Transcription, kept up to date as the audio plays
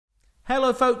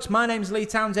Hello folks, my name is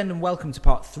Townsend and welcome to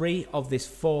part 3 of this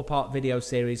 4-part video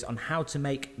series on how to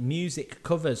make music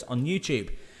covers on YouTube.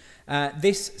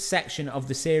 This section of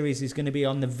the series is going to be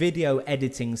on the video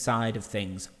editing side of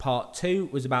things. Part 2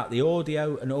 was about the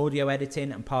audio and audio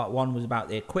editing, and part 1 was about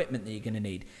the equipment that you're going to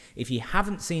need. If you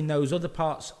haven't seen those other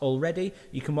parts already,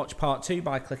 you can watch part 2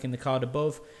 by clicking the card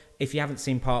above. If you haven't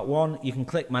seen part 1, you can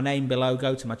click my name below,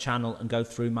 go to my channel and go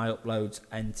through my uploads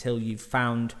until you've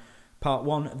found part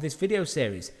 1 of this video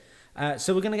series.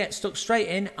 So we're going to get stuck straight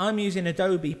in. I'm using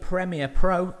Adobe Premiere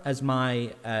Pro as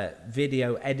my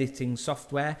video editing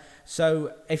software.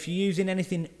 So if you're using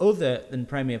anything other than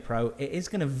Premiere Pro, it is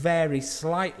going to vary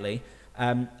slightly.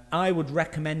 I would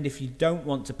recommend, if you don't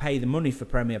want to pay the money for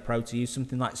Premiere Pro, to use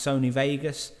something like Sony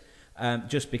Vegas,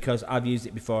 just because I've used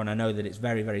it before and I know that it's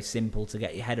very, very simple to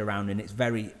get your head around, and it's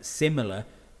very similar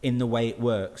in the way it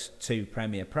works to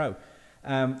Premiere Pro.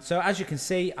 So as you can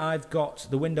see, I've got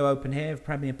the window open here of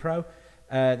Premiere Pro.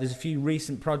 There's a few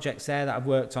recent projects there that I've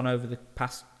worked on over the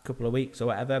past couple of weeks or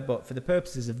whatever, but for the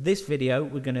purposes of this video,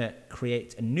 we're going to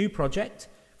create a new project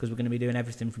because we're going to be doing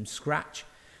everything from scratch.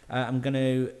 I'm going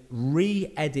to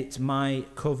re-edit my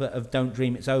cover of Don't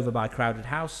Dream It's Over by Crowded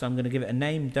House, so I'm going to give it a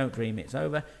name, Don't Dream It's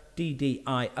Over,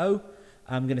 DDIO.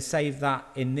 I'm going to save that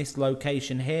in this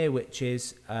location here, which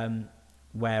is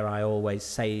where I always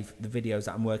save the videos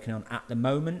that I'm working on at the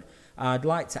moment. I'd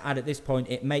like to add at this point,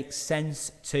 it makes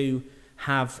sense to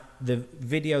have the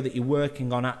video that you're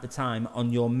working on at the time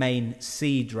on your main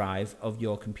C drive of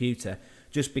your computer,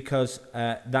 just because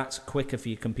that's quicker for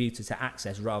your computer to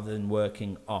access rather than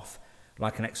working off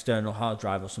like an external hard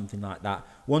drive or something like that.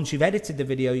 Once you've edited the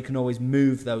video, you can always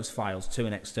move those files to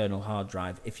an external hard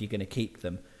drive if you're going to keep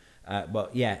them.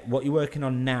 But yeah, what you're working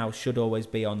on now should always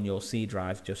be on your C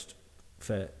drive, just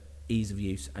for ease of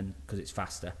use and because it's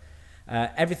faster.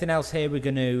 Everything else here we're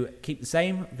going to keep the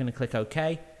same. We're going to click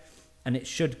OK, and it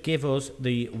should give us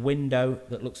the window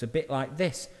that looks a bit like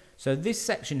this. So this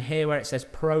section here where it says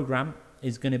Program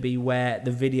is going to be where the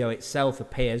video itself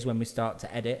appears when we start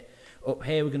to edit. Up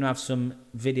here we're going to have some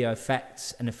video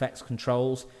effects and effects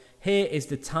controls. Here is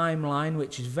the timeline,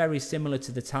 which is very similar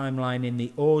to the timeline in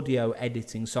the audio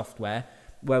editing software,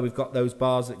 where we've got those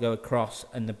bars that go across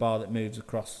and the bar that moves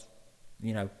across,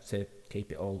 you know, to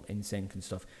keep it all in sync and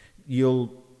stuff.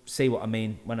 You'll see what I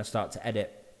mean when I start to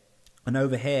edit. And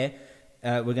over here,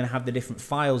 we're going to have the different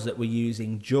files that we're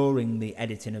using during the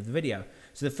editing of the video.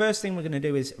 So the first thing we're going to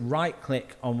do is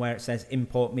right-click on where it says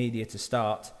Import Media to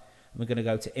start. We're going to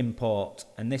go to Import,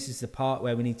 and this is the part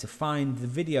where we need to find the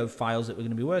video files that we're going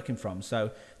to be working from.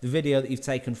 So the video that you've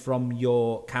taken from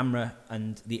your camera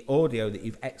and the audio that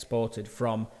you've exported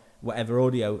from whatever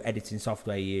audio editing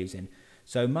software you're using.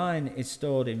 So mine is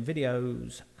stored in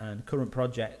videos and current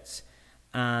projects,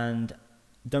 and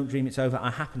Don't Dream It's Over, I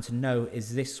happen to know,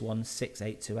 is this one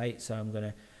 6828, so I'm going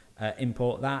to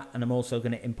import that, and I'm also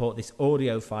going to import this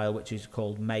audio file which is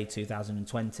called May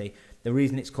 2020. The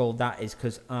reason it's called that is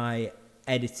because I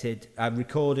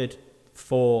recorded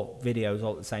 4 videos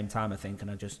all at the same time, I think,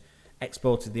 and I just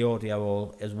exported the audio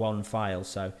all as one file.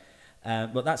 So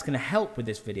but that's going to help with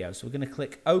this video. So we're going to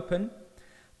click Open,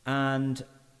 and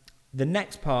the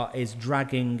next part is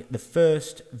dragging the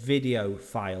first video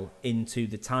file into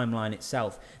the timeline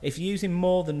itself. If you're using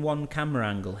more than one camera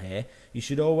angle here, you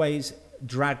should always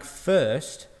drag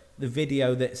first the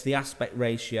video that's the aspect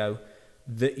ratio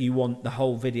that you want the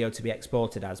whole video to be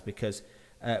exported as, because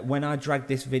when I drag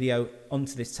this video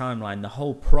onto this timeline, the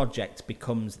whole project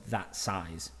becomes that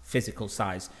size, physical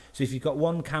size. So if you've got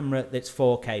one camera that's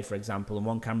 4K, for example, and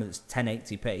one camera that's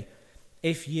 1080p,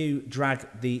 if you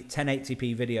drag the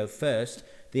 1080p video first,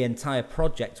 the entire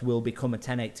project will become a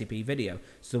 1080p video.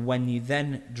 So when you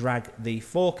then drag the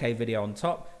 4K video on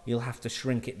top, you'll have to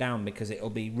shrink it down because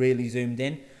it'll be really zoomed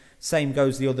in. Same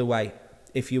goes the other way.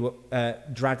 If you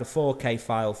drag a 4K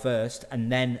file first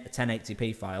and then a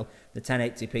 1080p file, the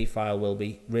 1080p file will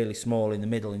be really small in the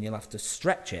middle and you'll have to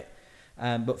stretch it.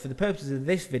 But for the purposes of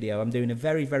this video, I'm doing a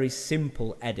very, very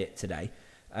simple edit today.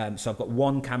 So I've got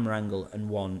one camera angle and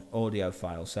one audio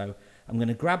file. So I'm going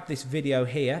to grab this video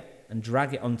here and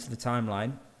drag it onto the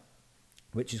timeline,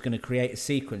 which is going to create a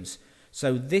sequence.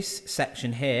 So this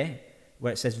section here,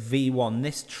 where it says V1,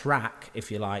 this track, if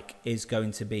you like, is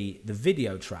going to be the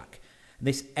video track.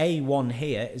 This A1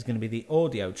 here is going to be the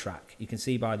audio track. You can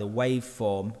see by the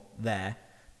waveform there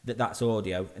that that's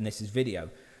audio and this is video.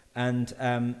 And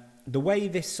the way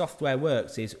this software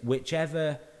works is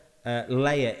whichever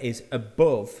layer is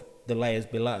above the layers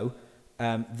below,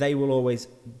 they will always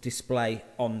display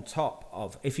on top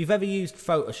of. If you've ever used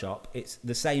Photoshop, it's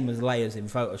the same as layers in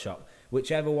Photoshop.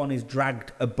 Whichever one is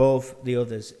dragged above the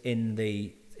others in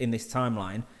the in this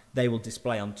timeline, they will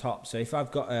display on top. So if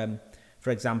I've got, for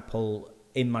example,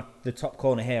 in the top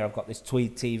corner here, I've got this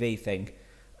Tweed TV thing.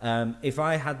 If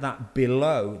I had that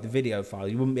below the video file,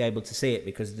 you wouldn't be able to see it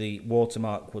because the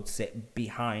watermark would sit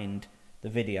behind the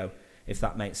video, if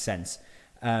that makes sense.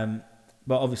 But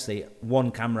obviously,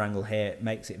 one camera angle here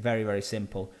makes it very, very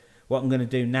simple. What I'm going to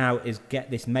do now is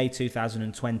get this May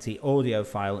 2020 audio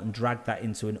file and drag that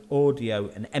into an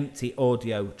empty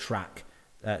audio track.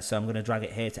 So I'm going to drag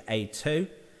it here to A2.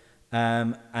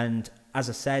 And as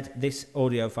I said, this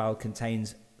audio file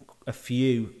contains a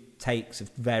few takes of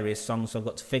various songs, so I've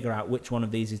got to figure out which one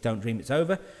of these is Don't Dream It's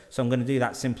Over. So I'm going to do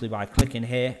that simply by clicking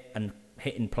here and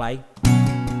hitting play.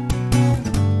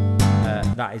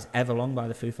 That is Everlong by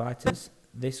the Foo Fighters.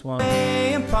 This one,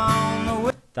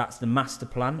 that's The Master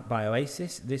Plan by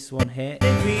Oasis. This one here,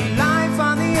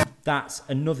 that's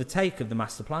another take of The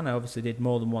Master Plan. I obviously did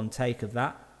more than one take of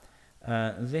that.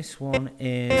 This one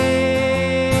is,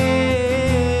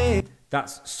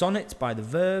 that's Sonnet by The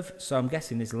Verve. So I'm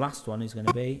guessing this last one is going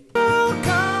to be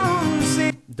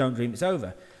Don't Dream It's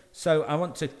Over. So I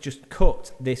want to just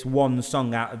cut this one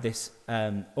song out of this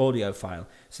audio file.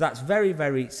 So that's very,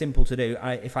 very simple to do.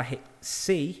 If I hit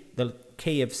C, the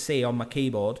key of C on my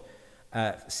keyboard,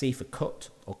 C for cut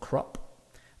or crop,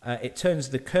 it turns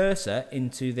the cursor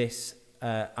into this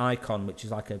icon, which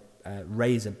is like a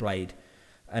razor blade.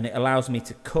 And it allows me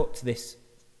to cut this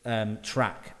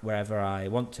track wherever I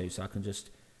want to. So I can just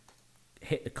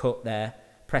hit the cut there,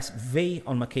 press V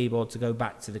on my keyboard to go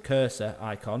back to the cursor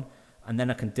icon, and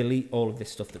then I can delete all of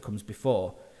this stuff that comes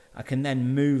before. I can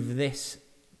then move this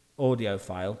audio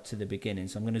file to the beginning.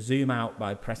 So I'm going to zoom out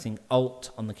by pressing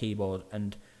Alt on the keyboard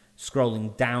and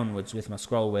scrolling downwards with my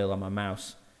scroll wheel on my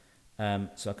mouse.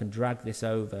 So I can drag this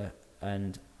over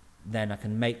and then I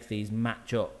can make these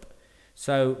match up.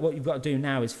 So what you've got to do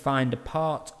now is find a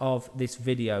part of this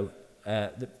video,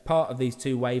 the part of these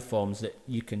two waveforms that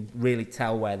you can really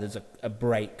tell where there's a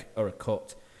break or a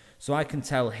cut. So I can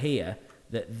tell here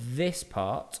that this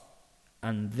part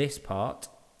and this part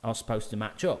are supposed to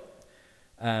match up.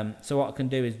 So what I can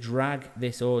do is drag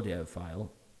this audio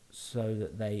file so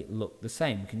that they look the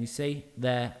same. Can you see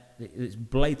there? It's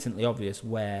blatantly obvious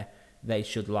where they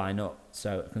should line up.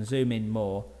 So I can zoom in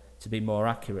more to be more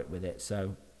accurate with it.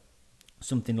 So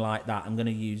something like that. I'm going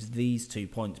to use these 2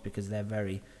 points because they're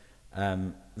very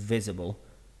visible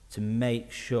to make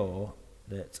sure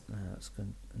that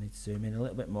I need to zoom in a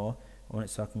little bit more. I want it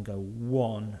so I can go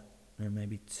 1 and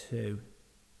maybe 2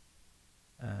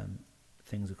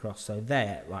 things across. So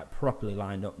they're like properly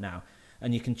lined up now.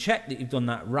 And you can check that you've done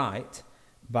that right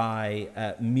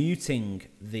by muting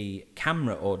the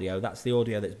camera audio. That's the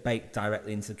audio that's baked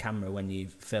directly into the camera when you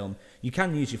film. You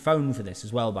can use your phone for this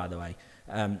as well, by the way.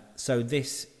 So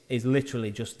this is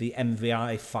literally just the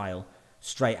MVI file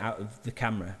straight out of the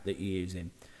camera that you're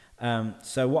using.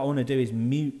 So what I want to do is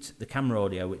mute the camera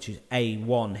audio, which is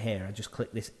A1 here. I just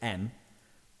click this M,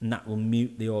 and that will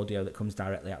mute the audio that comes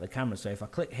directly out of the camera. So if I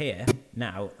click here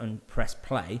now and press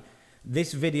play,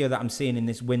 this video that I'm seeing in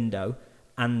this window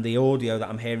and the audio that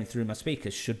I'm hearing through my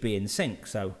speakers should be in sync.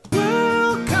 So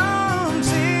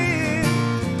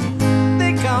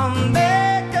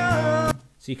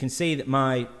you can see that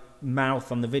my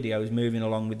mouth on the video is moving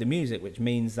along with the music, which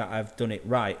means that I've done it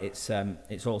right. It's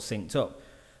all synced up.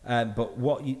 But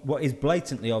what is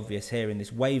blatantly obvious here in this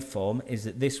waveform is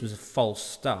that this was a false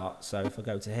start. So if I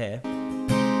go to here,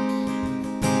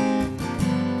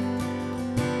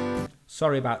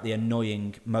 sorry about the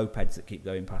annoying mopeds that keep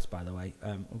going past, by the way.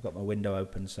 I've got my window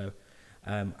open so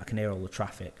I can hear all the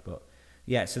traffic. But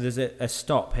yeah, so there's a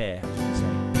stop here, as you can see.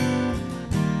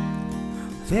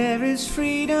 There is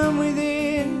freedom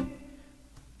within.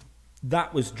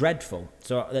 That was dreadful.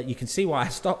 So you can see why I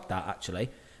stopped that, actually.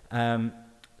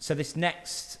 So this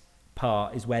next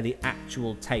part is where the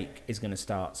actual take is going to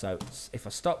start. So if I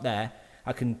stop there,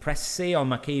 I can press C on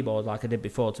my keyboard like I did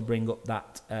before to bring up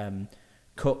that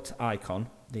cut icon,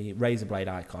 the razor blade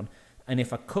icon. And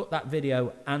if I cut that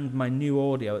video and my new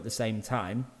audio at the same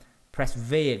time, press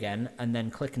V again and then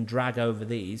click and drag over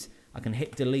these, I can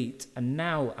hit delete. And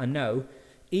now I know,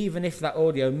 even if that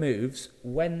audio moves,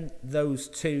 when those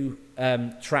two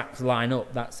tracks line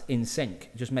up, that's in sync.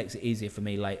 It just makes it easier for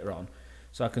me later on.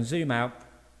 So I can zoom out.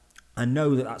 I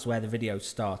know that that's where the video's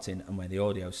starting and where the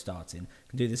audio's starting. I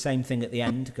can do the same thing at the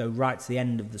end, go right to the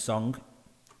end of the song.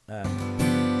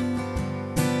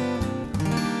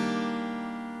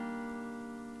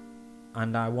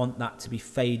 And I want that to be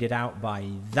faded out by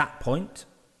that point.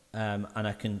 And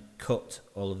I can cut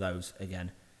all of those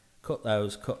again. Cut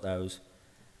those, cut those.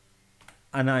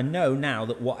 And I know now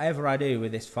that whatever I do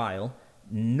with this file,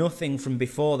 Nothing from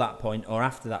before that point or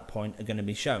after that point are going to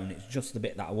be shown. It's just the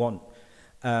bit that I want.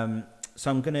 So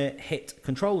I'm going to hit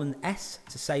Control and S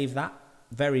to save that.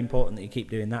 Very important that you keep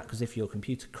doing that, because if your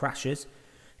computer crashes,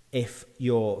 if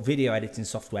your video editing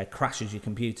software crashes your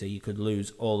computer, you could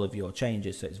lose all of your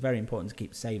changes. So it's very important to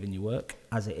keep saving your work,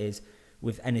 as it is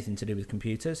with anything to do with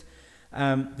computers.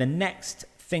 The next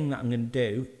thing that I'm going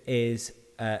to do is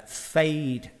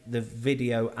fade the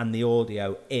video and the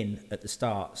audio in at the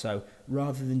start. So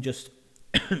rather than just,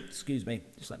 excuse me,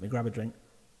 just let me grab a drink.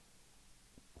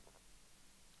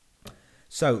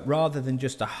 So rather than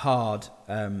just a hard,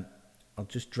 I'll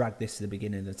just drag this to the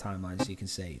beginning of the timeline so you can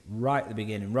see. Right at the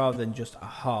beginning, rather than just a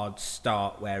hard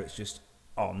start where it's just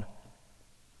on,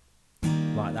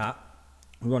 like that,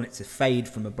 we want it to fade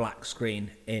from a black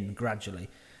screen in gradually.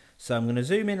 So I'm going to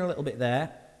zoom in a little bit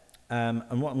there,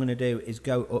 and what I'm going to do is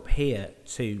go up here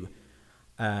to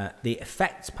the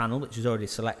effects panel, which is already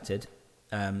selected.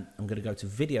 I'm going to go to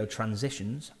video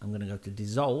transitions, I'm going to go to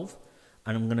dissolve,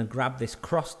 and I'm going to grab this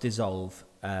cross dissolve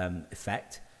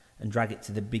effect and drag it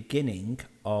to the beginning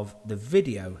of the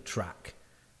video track,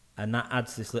 and that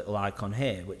adds this little icon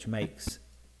here, which makes,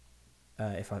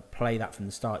 if I play that from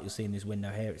the start, you'll see in this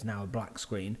window here, it's now a black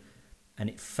screen, and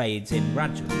it fades in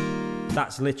gradually.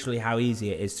 That's literally how easy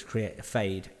it is to create a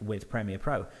fade with Premiere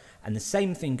Pro. And the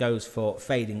same thing goes for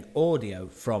fading audio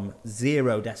from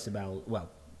 0 decibel, well,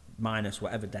 minus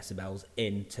whatever decibels,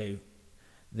 into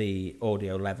the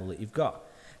audio level that you've got.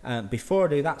 Before I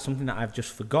do that, something that I've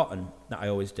just forgotten that I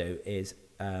always do is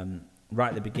right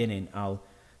at the beginning, I'll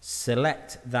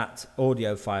select that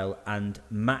audio file and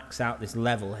max out this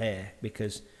level here,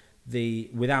 because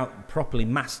without properly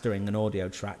mastering an audio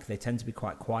track, they tend to be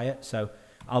quite quiet. So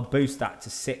I'll boost that to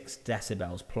 6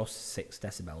 decibels, plus 6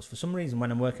 decibels. For some reason,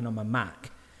 when I'm working on my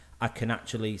Mac, I can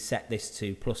actually set this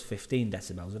to plus 15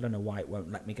 decibels. I don't know why it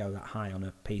won't let me go that high on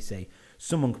a PC.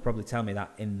 Someone could probably tell me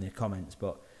that in the comments,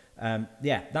 but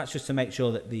yeah, that's just to make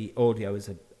sure that the audio is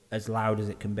as loud as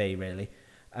it can be, really.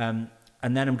 And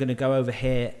then I'm going to go over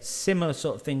here, similar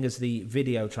sort of thing as the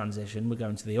video transition. We're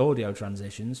going to the audio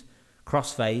transitions,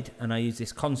 crossfade, and I use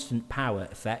this constant power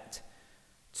effect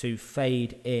to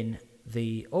fade in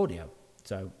the audio.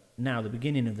 So now the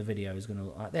beginning of the video is going to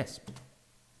look like this.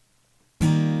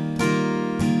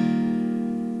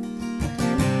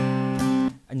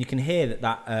 And you can hear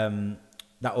that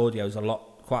audio is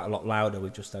quite a lot louder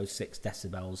with just those 6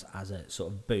 decibels as a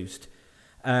sort of boost.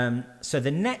 So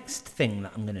the next thing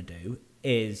that I'm going to do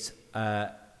is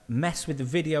mess with the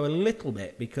video a little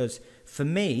bit, because for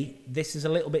me this is a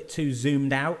little bit too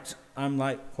zoomed out. I'm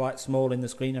like quite small in the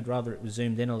screen. I'd rather it was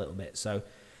zoomed in a little bit. So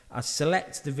I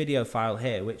select the video file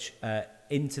here, which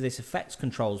into this effects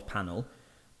controls panel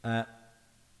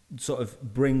sort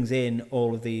of brings in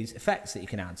all of these effects that you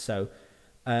can add. So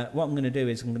what I'm going to do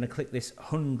is I'm going to click this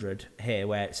 100 here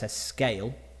where it says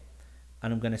scale,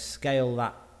 and I'm going to scale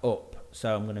that up.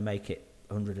 So I'm going to make it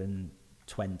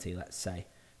 120, let's say,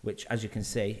 which, as you can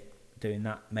see, doing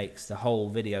that makes the whole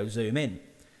video zoom in.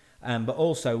 But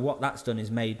also what that's done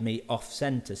is made me off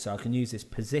center, so I can use this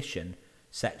position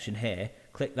section here,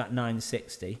 click that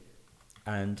 960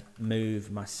 and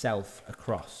move myself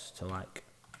across to, like,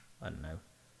 I don't know,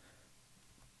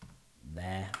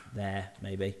 there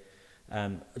maybe.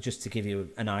 Just to give you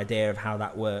an idea of how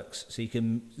that works. So you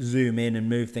can zoom in and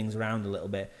move things around a little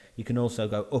bit. You can also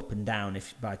go up and down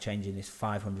by changing this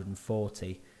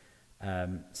 540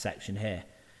 section here.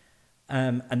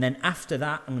 And then after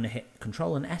that, I'm going to hit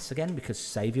Control and S again, because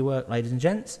save your work, ladies and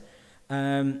gents.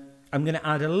 I'm going to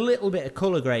add a little bit of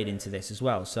color grade into this as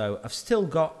well. So I've still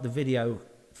got the video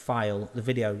file, the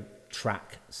video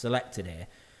track selected here.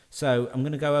 So I'm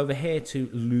going to go over here to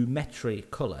Lumetri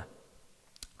Color,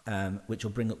 which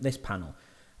will bring up this panel.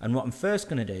 And what I'm first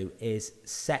going to do is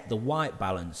set the white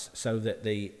balance so that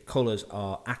the colors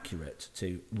are accurate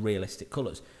to realistic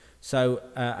colors. So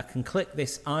I can click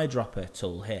this eyedropper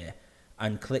tool here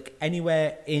and click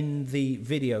anywhere in the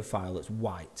video file that's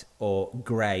white or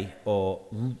grey or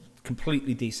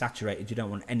completely desaturated. You don't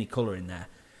want any color in there.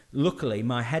 Luckily,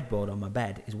 my headboard on my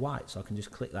bed is white, so I can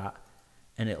just click that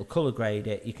and it'll color grade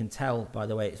it. You can tell by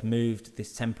the way it's moved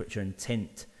this temperature and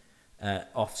tint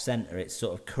off center. It's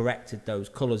sort of corrected those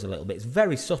colors a little bit. It's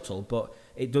very subtle, but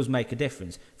it does make a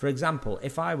difference. For example,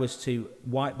 if I was to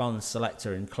white balance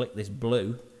selector and click this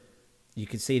blue, you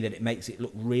can see that it makes it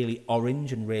look really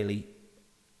orange and really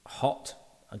hot,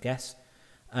 I guess.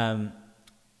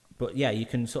 But yeah, you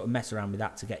can sort of mess around with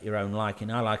that to get your own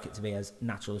liking. I like it to be as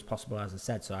natural as possible, as I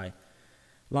said, so I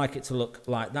like it to look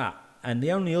like that. And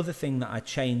the only other thing that I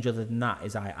change other than that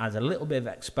is I add a little bit of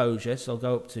exposure. So I'll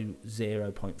go up to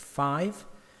 0.5.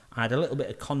 I add a little bit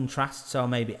of contrast, so I'll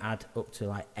maybe add up to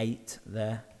like 8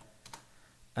 there.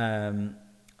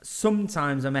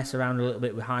 Sometimes I mess around a little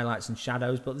bit with highlights and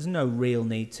shadows, but there's no real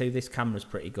need to. This camera's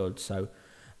pretty good, so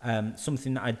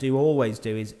something that I do always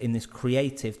do is in this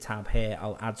creative tab here,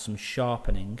 I'll add some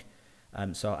sharpening.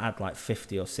 So I'll add like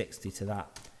 50 or 60 to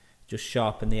that. Just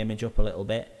sharpen the image up a little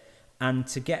bit. And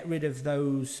to get rid of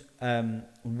those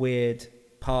weird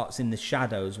parts in the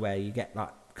shadows where you get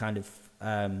that kind of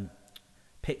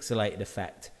pixelated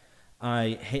effect,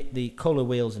 I hit the color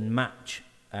wheels and match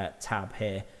tab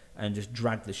here and just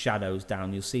drag the shadows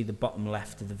down. You'll see the bottom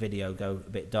left of the video go a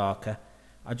bit darker.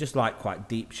 I just like quite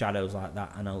deep shadows like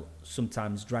that, and I'll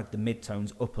sometimes drag the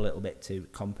midtones up a little bit to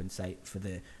compensate for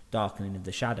the darkening of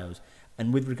the shadows.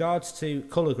 And with regards to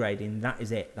color grading, that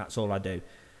is it. That's all I do.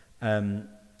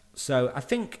 So I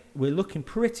think we're looking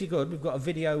pretty good. We've got a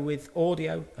video with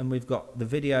audio, and we've got the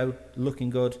video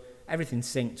looking good. Everything's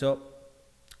synced up.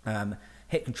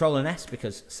 Hit Control and S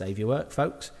because save your work,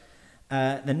 folks.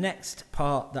 The next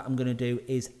part that I'm going to do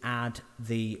is add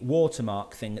the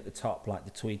watermark thing at the top, like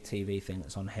the Tweed TV thing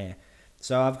that's on here.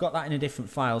 So I've got that in a different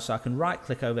file, so I can right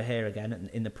click over here again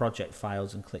in the project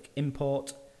files and click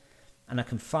import, and I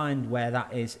can find where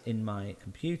that is in my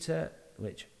computer,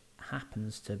 which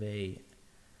happens to be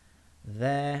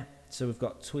there. So we've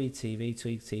got Tweed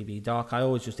TV Dark. I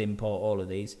always just import all of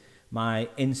these. My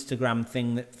Instagram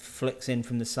thing that flicks in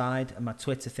from the side, and my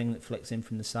Twitter thing that flicks in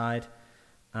from the side.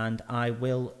 And I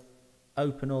will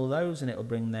open all those and it'll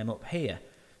bring them up here.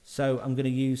 So I'm going to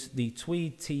use the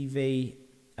Tweed TV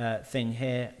thing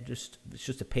here. It's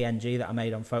just a PNG that I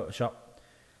made on Photoshop.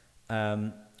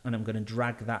 And I'm going to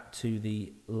drag that to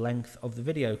the length of the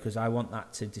video because I want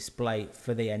that to display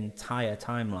for the entire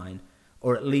timeline,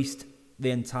 or at least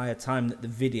the entire time that the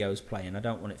video's playing. I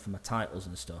don't want it for my titles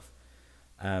and stuff.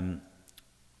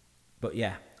 But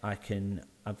yeah,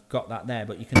 I've got that there,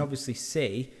 but you can obviously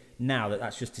see now that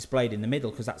that's just displayed in the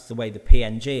middle because that's the way the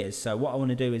PNG is. So what I want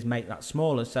to do is make that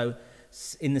smaller. So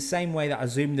in the same way that I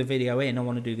zoom the video in, I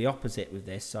want to do the opposite with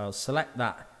this. So I'll select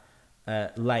that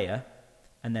layer,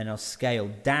 and then I'll scale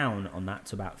down on that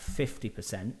to about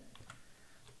 50%,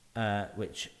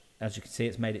 which, as you can see,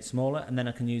 it's made it smaller. And then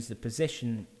I can use the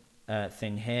position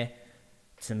thing here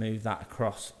to move that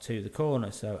across to the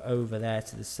corner. So over there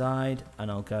to the side,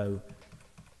 and I'll go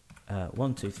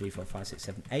 1, 2, 3, 4, 5, 6,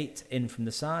 7, 8 in from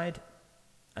the side,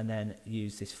 and then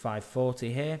use this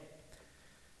 540 here.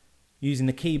 Using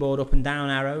the keyboard up and down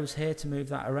arrows here to move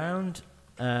that around,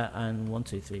 and 1,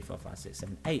 2, 3, 4, 5, 6,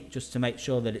 7, 8, just to make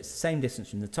sure that it's the same distance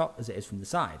from the top as it is from the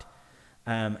side.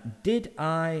 Did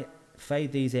I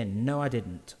fade these in? No, I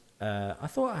didn't. I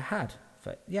thought I had.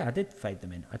 Yeah, I did fade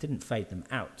them in. I didn't fade them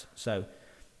out. So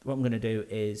what I'm going to do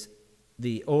is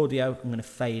the audio, I'm going to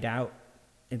fade out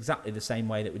exactly the same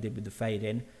way that we did with the fade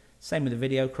in. Same with the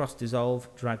video, cross dissolve,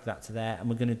 drag that to there, and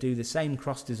we're going to do the same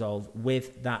cross dissolve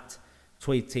with that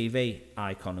Tweed TV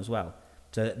icon as well.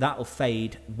 So that'll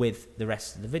fade with the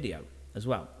rest of the video as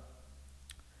well.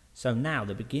 So now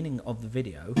the beginning of the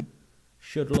video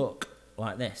should look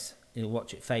like this. You'll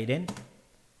watch it fade in.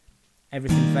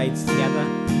 Everything fades together.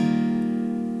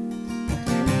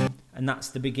 And that's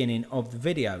the beginning of the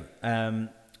video.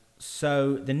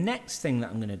 So the next thing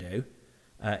that I'm going to do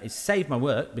is save my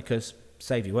work, because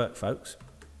save your work, folks.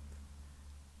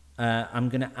 I'm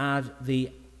going to add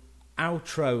the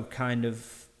outro kind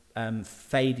of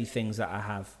fadey things that I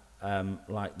have,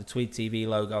 like the Tweed TV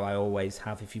logo. I always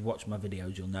have, if you watch my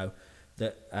videos, you'll know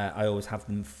that I always have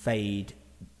them fade.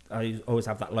 I always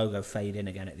have that logo fade in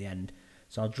again at the end.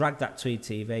 So I'll drag that Tweed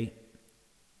TV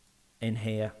in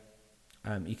here.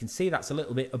 You can see that's a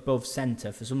little bit above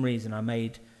center. For some reason, I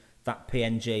made that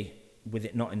PNG with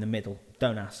it not in the middle.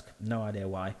 Don't ask, no idea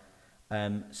why.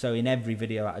 So in every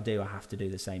video that I do, I have to do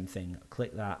the same thing.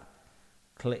 Click that,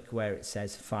 click where it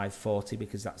says 540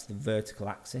 because that's the vertical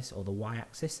axis or the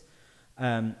y-axis.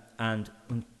 And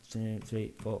 1, 2,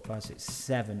 3, 4, 5, 6,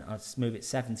 7. I'll move it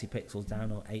 70 pixels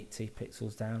down or 80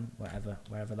 pixels down,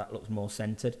 wherever that looks more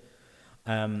centered.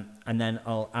 And then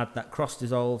I'll add that cross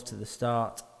dissolve to the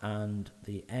start and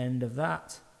the end of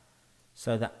that,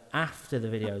 so that after the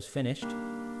video is finished,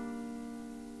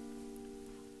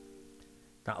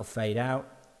 that'll fade out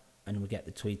and we get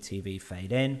the Tweed TV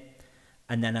fade in.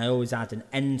 And then I always add an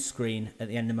end screen at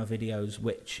the end of my videos,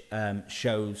 which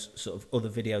shows sort of other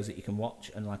videos that you can watch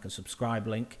and like a subscribe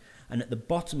link. And at the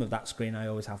bottom of that screen, I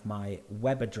always have my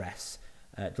web address,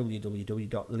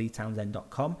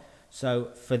 www.leetownsend.com. So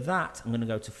for that, I'm going to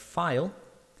go to File,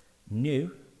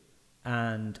 New,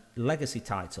 and Legacy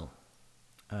Title.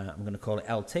 I'm going to call it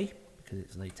LT because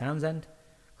it's Lee Townsend.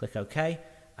 Click OK.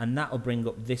 and that'll bring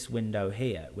up this window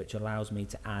here, which allows me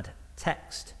to add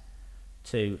text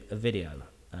to a video.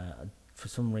 For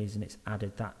some reason it's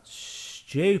added that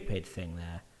stupid thing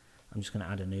there. I'm just going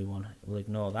to add a new one. We'll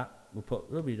ignore that. We'll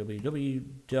put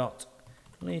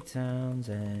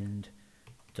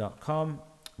www.leetownsend.com.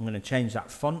 I'm going to change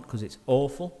that font because it's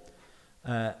awful.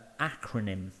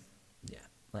 Acronym. Yeah,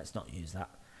 let's not use that.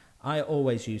 I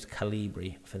always use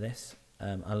Calibri for this.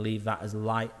 I'll leave that as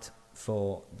light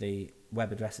for the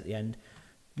web address at the end.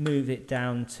 Move it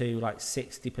down to like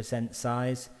 60%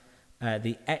 size.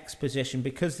 The X position,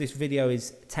 because this video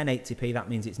is 1080p, that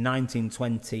means it's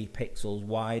 1920 pixels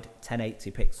wide,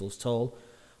 1080 pixels tall.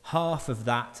 Half of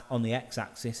that on the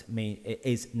X-axis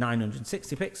is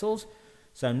 960 pixels,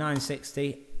 so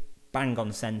 960, bang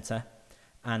on center.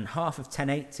 And half of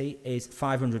 1080 is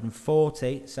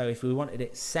 540, so if we wanted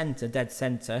it center, dead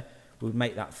center, we would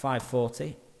make that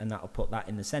 540, and that'll put that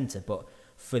in the center. But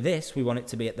for this, we want it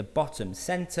to be at the bottom,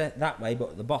 center that way, but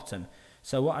at the bottom.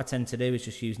 So what I tend to do is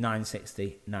just use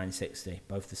 960, 960,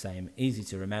 both the same, easy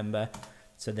to remember,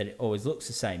 so that it always looks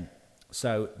the same.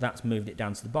 So that's moved it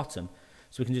down to the bottom.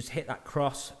 So we can just hit that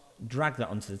cross, drag that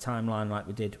onto the timeline like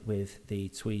we did with the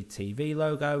Tweed TV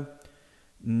logo,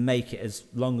 make it as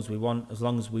long as we want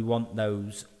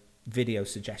those video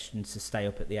suggestions to stay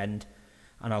up at the end,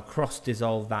 and I'll cross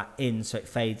dissolve that in so it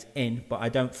fades in, but I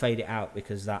don't fade it out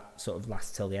because that sort of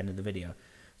lasts till the end of the video.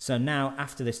 So now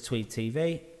after this Tweed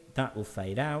TV, that will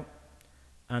fade out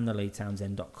and the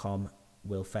leetownsend.com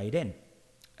will fade in,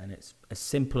 and it's as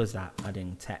simple as that,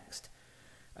 adding text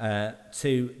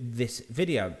to this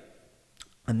video.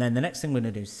 And then the next thing we're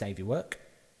going to do is save your work,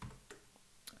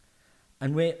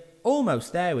 and we're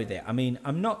almost there with it. I mean,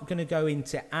 I'm not going to go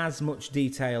into as much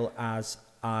detail as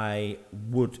I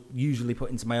would usually put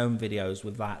into my own videos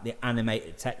with that, the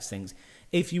animated text things.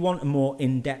 If you want a more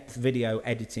in-depth video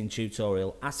editing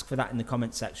tutorial, ask for that in the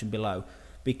comment section below,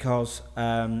 because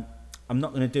I'm not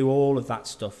going to do all of that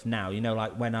stuff now. You know,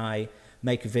 like when I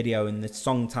make a video and the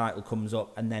song title comes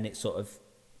up and then it sort of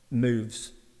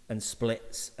moves and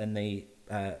splits and the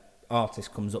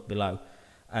artist comes up below.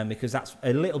 Because that's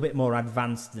a little bit more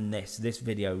advanced than this. This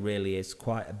video really is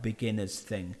quite a beginner's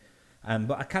thing.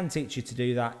 But I can teach you to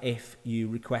do that if you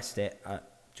request it,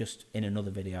 just in another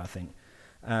video, I think.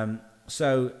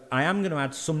 So I am going to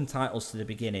add some titles to the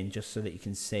beginning just so that you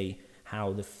can see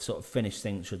how the sort of finished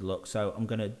thing should look. So I'm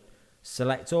going to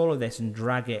select all of this and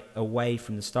drag it away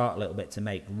from the start a little bit to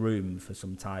make room for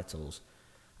some titles.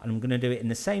 And I'm going to do it in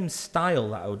the same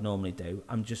style that I would normally do.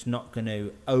 I'm just not going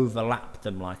to overlap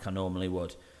them like I normally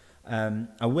would.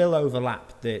 I will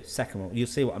overlap the second one. You'll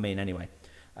see what I mean anyway.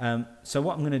 So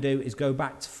what I'm going to do is go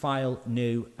back to File,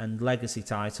 New, and Legacy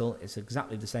Title. It's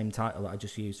exactly the same title that I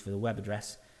just used for the web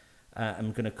address.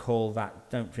 I'm going to call that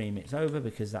Don't Dream It's Over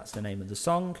because that's the name of the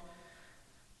song.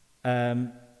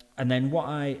 And then what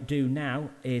I do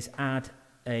now is add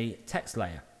a text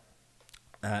layer.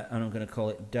 And I'm going to call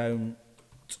it Don't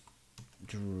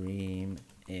Dream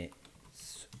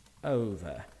It's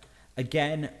Over.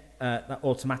 Again, that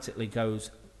automatically goes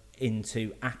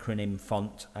into acronym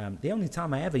font. The only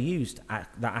time I ever used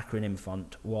that acronym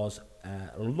font was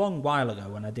a long while ago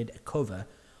when I did a cover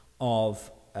of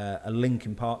a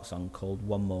Linkin Park song called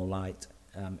One More Light.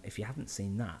 If you haven't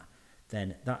seen that,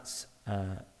 then that's,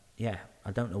 yeah,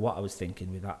 I don't know what I was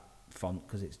thinking with that font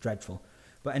because it's dreadful.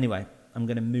 But anyway, I'm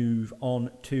going to move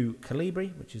on to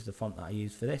Calibri, which is the font that I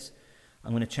use for this.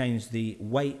 I'm going to change the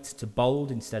weight to bold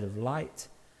instead of light.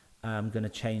 I'm going to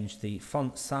change the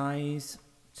font size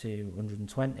to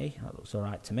 120. That looks all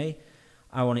right to me.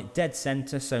 I want it dead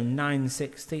center, so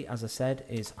 960, as I said,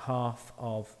 is half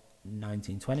of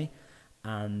 1920,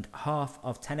 and half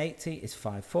of 1080 is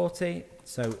 540,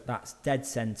 so that's dead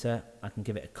center. I can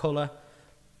give it a color.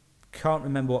 Can't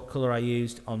remember what color I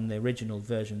used on the original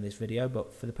version of this video,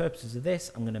 but for the purposes of this,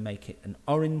 I'm going to make it an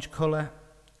orange color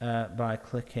by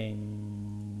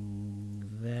clicking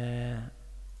there.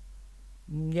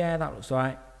 Yeah, that looks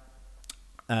right.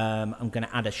 I'm going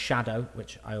to add a shadow,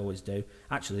 which I always do.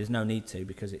 Actually, there's no need to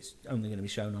because it's only going to be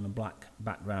shown on a black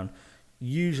background.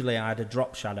 Usually I add a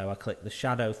drop shadow. I click the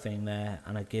shadow thing there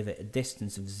and I give it a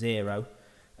distance of 0,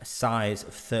 a size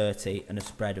of 30 and a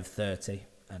spread of 30.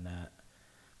 And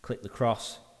click the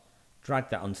cross,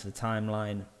 drag that onto the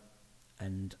timeline,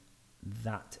 and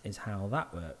that is how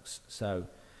that works. So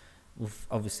we've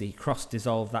obviously cross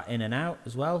dissolve that in and out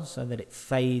as well so that it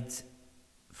fades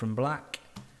from black,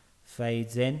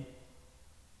 fades in,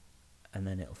 and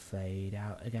then it'll fade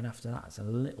out again after that. It's a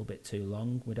little bit too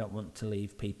long. We don't want to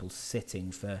leave people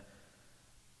sitting for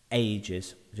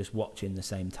ages just watching the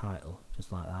same title,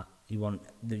 just like that. You want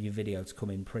your video to come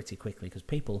in pretty quickly because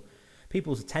people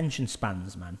people's attention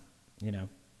spans, man, you know.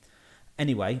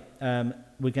 Anyway,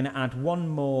 we're going to add one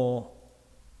more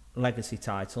legacy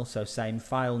title. So same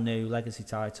file, new legacy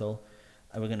title.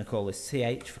 And we're going to call this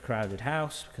CH for Crowded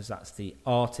House, because that's the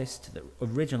artist that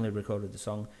originally recorded the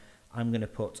song. I'm going to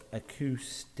put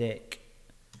acoustic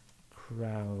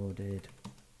Crowded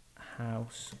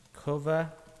House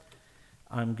cover.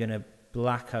 I'm going to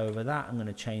black over that. I'm going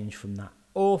to change from that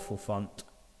awful font,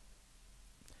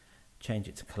 change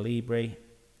it to Calibri,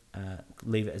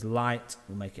 leave it as light.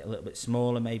 We'll make it a little bit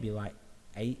smaller, maybe like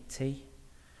 80.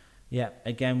 Yeah,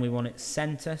 again, we want it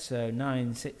center, so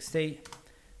 960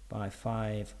 by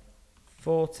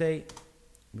 540.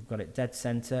 We've got it dead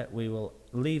center. We will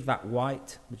leave that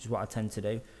white, which is what I tend to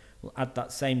do. We'll add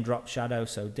that same drop shadow,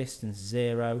 so distance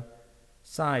 0,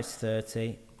 size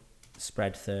 30,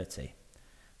 spread 30.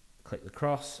 Click the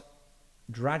cross,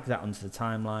 drag that onto the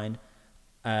timeline.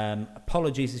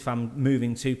 Apologies if I'm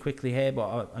moving too quickly here,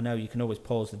 but I know you can always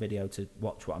pause the video to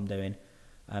watch what I'm doing.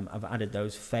 I've added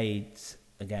those fades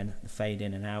again, the fade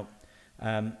in and out.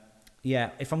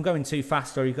 Yeah, if I'm going too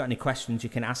fast or you've got any questions, you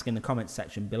can ask in the comments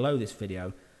section below this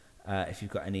video if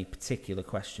you've got any particular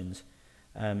questions.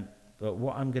 But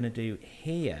what I'm going to do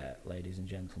here, ladies and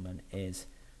gentlemen, is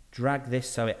drag this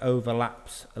so it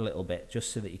overlaps a little bit,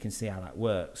 just so that you can see how that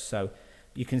works. So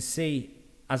you can see,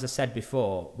 as I said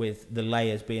before, with the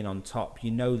layers being on top,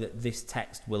 you know that this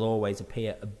text will always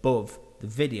appear above the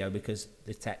video because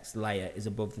the text layer is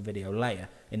above the video layer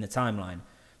in the timeline.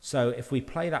 So if we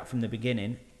play that from the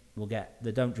beginning, we'll get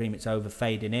the Don't Dream It's Over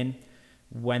fading in.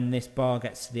 When this bar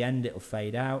gets to the end, it'll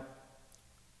fade out,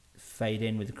 fade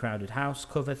in with the Crowded House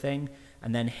cover thing,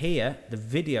 and then here the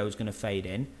video is going to fade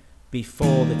in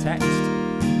before the text,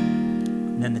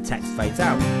 and then the text fades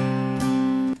out.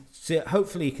 So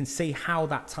hopefully you can see how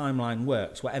that timeline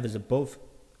works. Whatever's above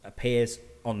appears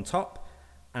on top,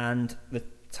 and the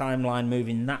timeline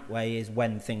moving that way is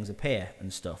when things appear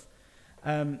and stuff.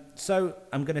 So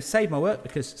I'm going to save my work,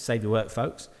 because save your work,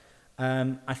 folks.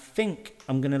 I think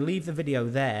I'm going to leave the video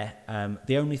there.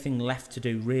 The only thing left to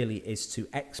do really is to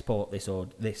export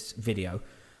this video.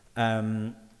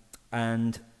 And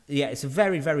yeah, it's a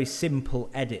very, very simple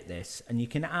edit, this, and you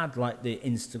can add like the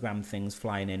Instagram things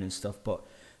flying in and stuff, but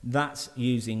that's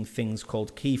using things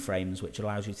called keyframes, which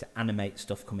allows you to animate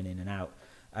stuff coming in and out.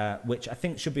 Which I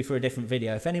think should be for a different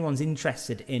video. If anyone's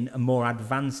interested in a more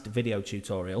advanced video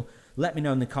tutorial, let me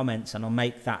know in the comments and I'll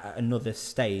make that at another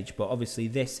stage. But obviously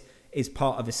this is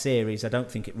part of a series. I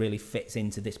don't think it really fits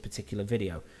into this particular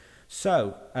video.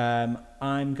 So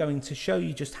I'm going to show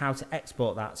you just how to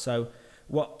export that. So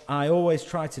what I always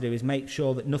try to do is make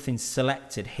sure that nothing's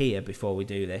selected here before we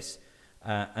do this,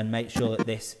 and make sure that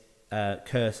this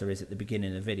cursor is at the beginning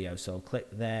of the video. So I'll click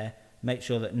there, make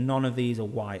sure that none of these are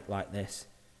white like this.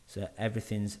 So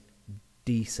everything's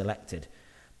deselected.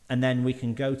 And then we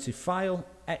can go to File,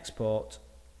 Export,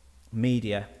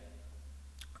 Media.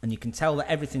 And you can tell that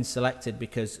everything's selected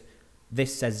because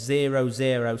this says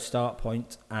 00 start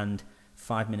point and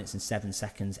 5 minutes and 7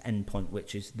 seconds end point,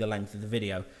 which is the length of the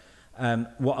video.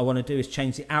 What I want to do is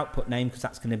change the output name, because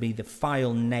that's going to be the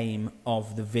file name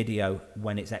of the video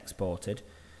when it's exported.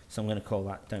 So I'm going to call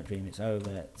that Don't Dream It's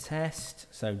Over Test.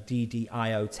 So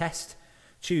DDIO Test.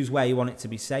 Choose where you want it to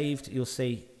be saved. You'll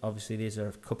see, obviously, these are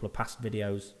a couple of past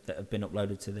videos that have been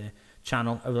uploaded to the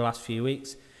channel over the last few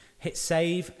weeks. Hit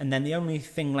save, and then the only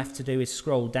thing left to do is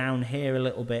scroll down here a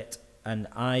little bit, and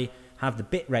I have the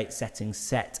bitrate settings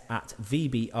set at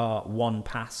VBR1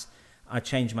 pass. I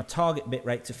change my target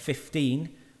bitrate to 15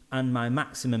 and my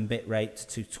maximum bitrate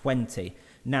to 20.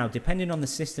 Now, depending on the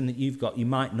system that you've got, you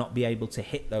might not be able to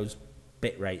hit those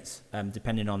bit rates,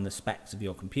 depending on the specs of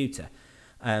your computer.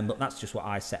 But that's just what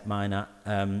I set mine at.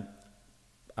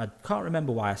 I can't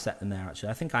remember why I set them there, actually.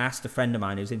 I think I asked a friend of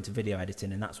mine who's into video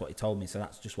editing, and that's what he told me, so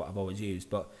that's just what I've always used.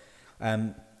 But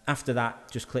after that,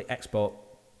 just click export,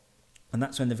 and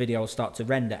that's when the video will start to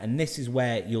render. And this is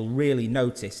where you'll really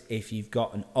notice if you've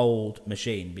got an old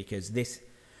machine, because this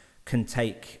can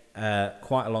take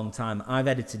quite a long time. I've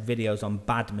edited videos on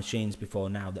bad machines before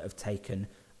now that have taken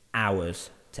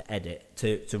hours to edit,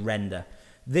 to render.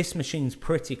 This machine's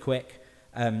pretty quick.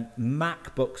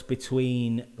 MacBooks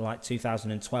between like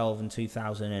 2012 and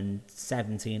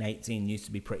 2017, 18 used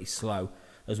to be pretty slow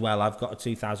as well. I've got a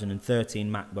 2013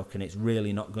 MacBook and it's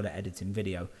really not good at editing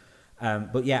video.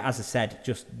 But yeah, as I said,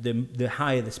 just the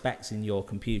higher the specs in your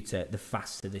computer, the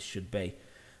faster this should be.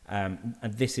 And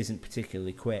this isn't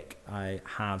particularly quick. I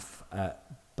have,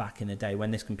 back in the day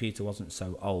when this computer wasn't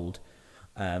so old,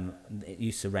 it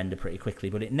used to render pretty quickly,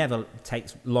 but it never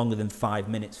takes longer than 5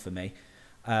 minutes for me.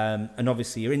 And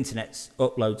obviously your internet's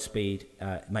upload speed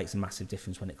makes a massive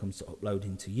difference when it comes to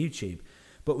uploading to YouTube.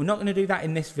 But we're not going to do that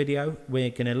in this video.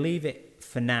 We're going to leave it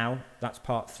for now. That's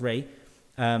part 3.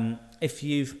 If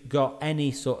you've got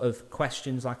any sort of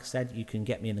questions, like I said, you can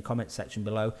get me in the comments section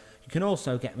below. You can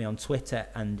also get me on Twitter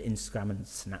and Instagram and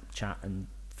Snapchat and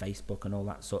Facebook and all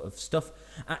that sort of stuff.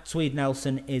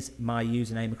 @TweedNelson is my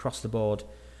username across the board.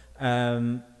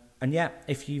 And yeah,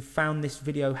 if you found this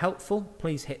video helpful,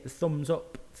 please hit the thumbs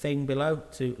up thing below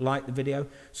to like the video.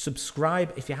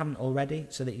 Subscribe if you haven't already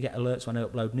so that you get alerts when I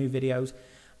upload new videos.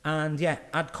 And yeah,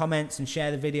 add comments and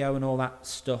share the video and all that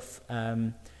stuff.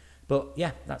 But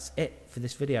yeah, that's it for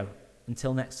this video.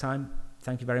 Until next time,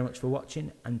 thank you very much for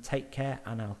watching and take care,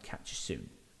 and I'll catch you soon.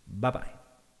 Bye-bye.